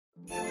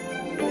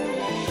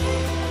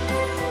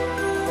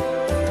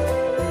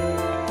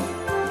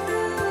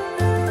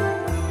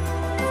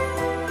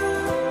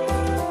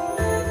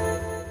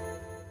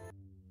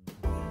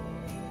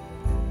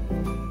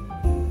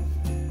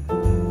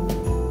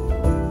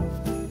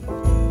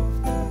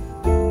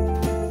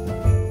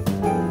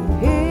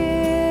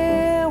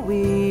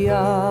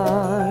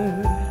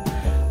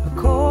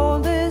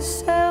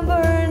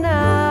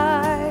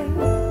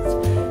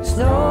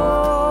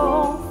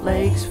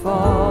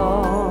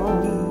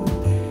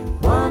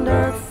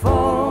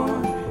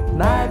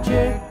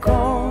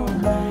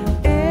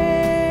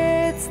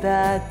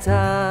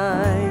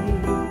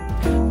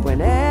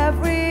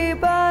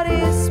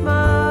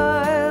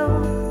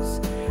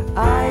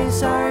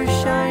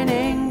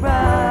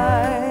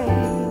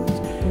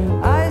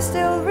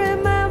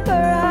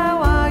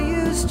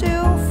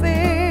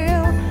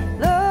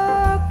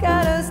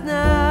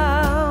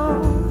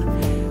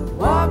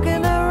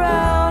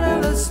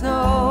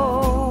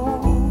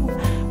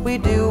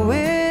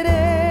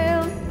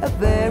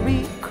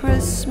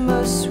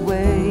Christmas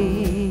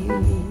wave.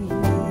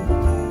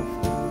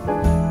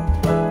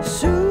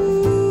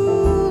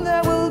 Soon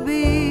there will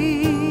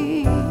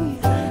be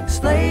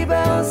sleigh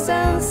bells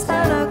and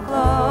Santa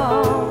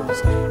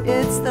Claus.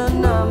 It's the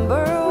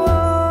number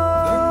one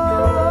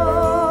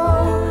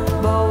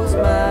most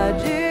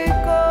magical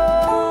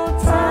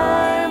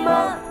time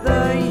of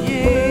the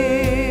year.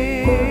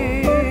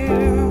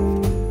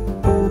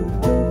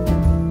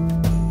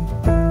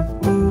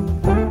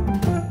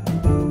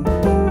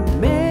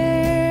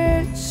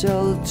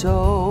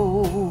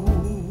 Mistletoe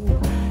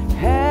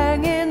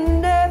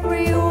hanging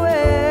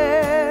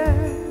everywhere,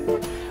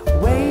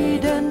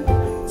 waiting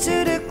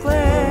to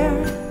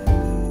declare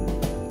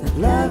that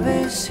love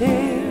is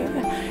here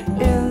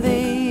in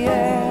the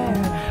air.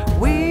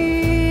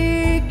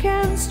 We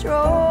can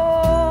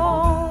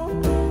stroll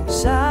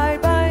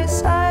side by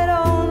side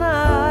all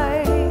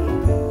night.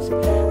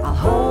 I'll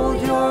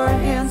hold your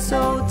hand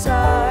so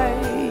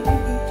tight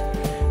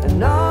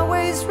and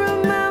always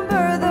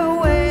remember the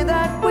way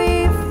that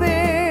we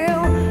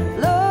feel.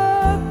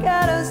 Look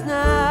at us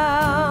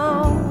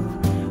now,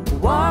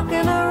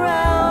 walking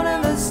around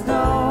in the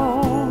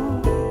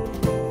snow.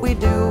 We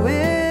do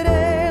it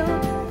in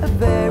a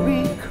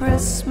very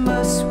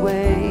Christmas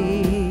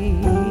way.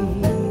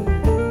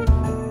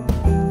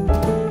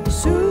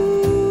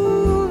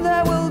 Soon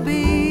there will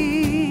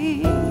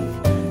be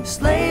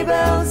sleigh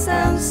bells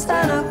and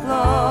Santa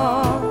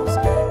Claus.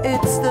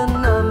 It's the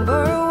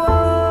number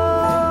one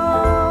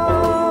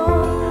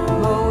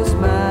most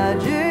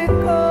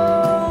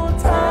magical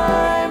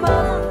time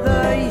of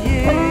the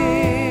year.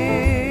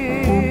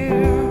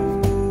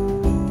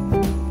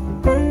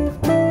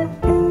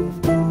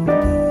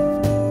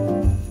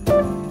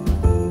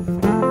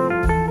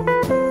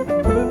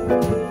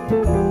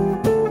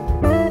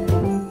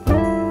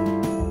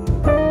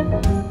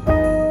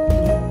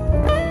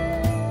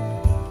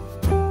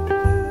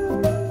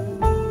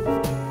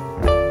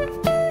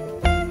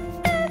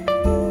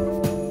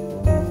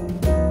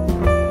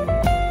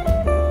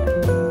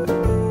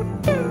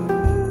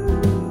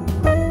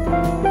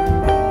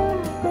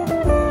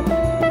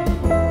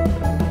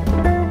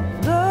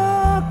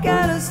 Look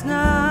at us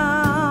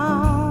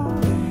now,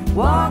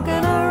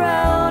 walking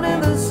around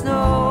in the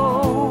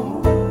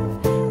snow.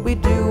 We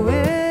do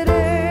it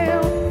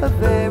in a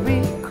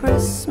very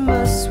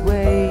Christmas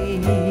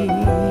way.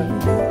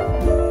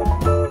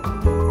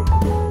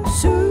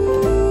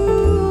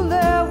 Soon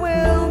there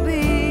will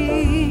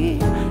be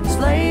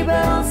sleigh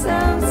bells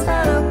and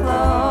Santa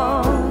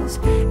Claus.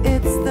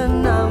 It's the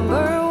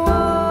number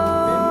one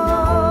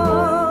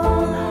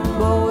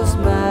most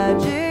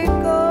magical,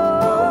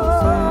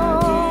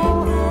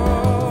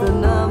 the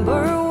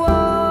number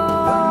one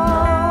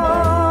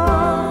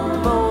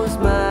most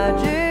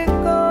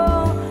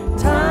magical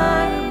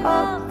time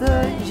of the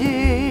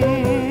year.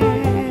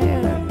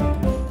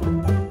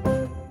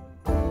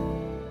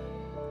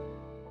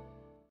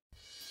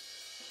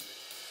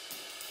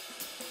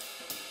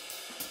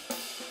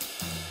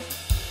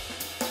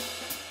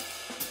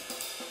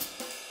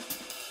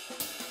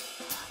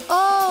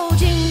 Oh,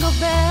 jingle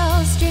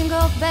bells,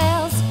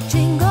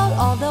 jingle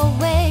all the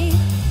way.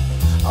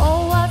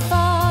 Oh, what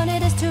fun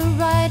it is to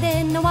ride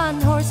in a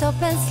one-horse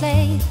open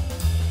sleigh.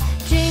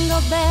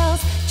 Jingle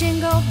bells,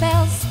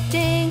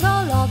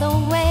 jingle all the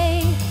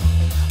way.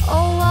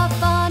 Oh, what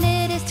fun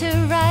it is to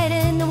ride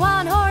in a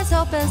one-horse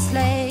open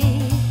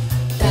sleigh.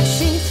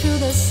 Dashing through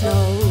the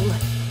snow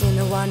in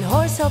a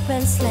one-horse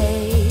open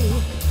sleigh.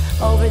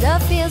 Over the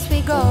fields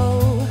we go,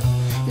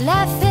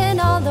 laughing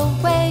all the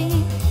way.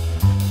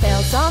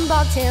 Bells on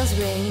bobtails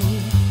ring,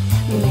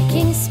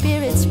 making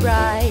spirits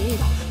bright.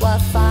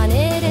 What fun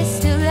it is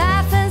to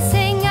laugh and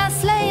sing a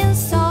sleighing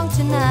song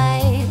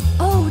tonight.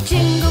 Oh,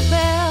 jingle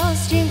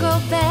bells,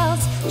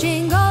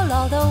 jingle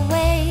all the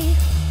way.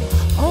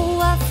 Oh,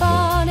 what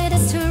fun it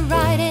is to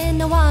ride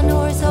in a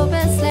one-horse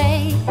open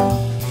sleigh.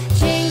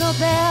 Jingle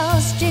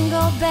bells,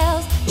 jingle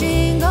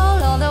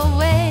all the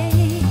way.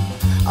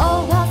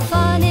 Oh, what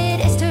fun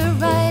it is to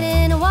ride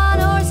in a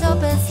one-horse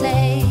open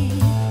sleigh.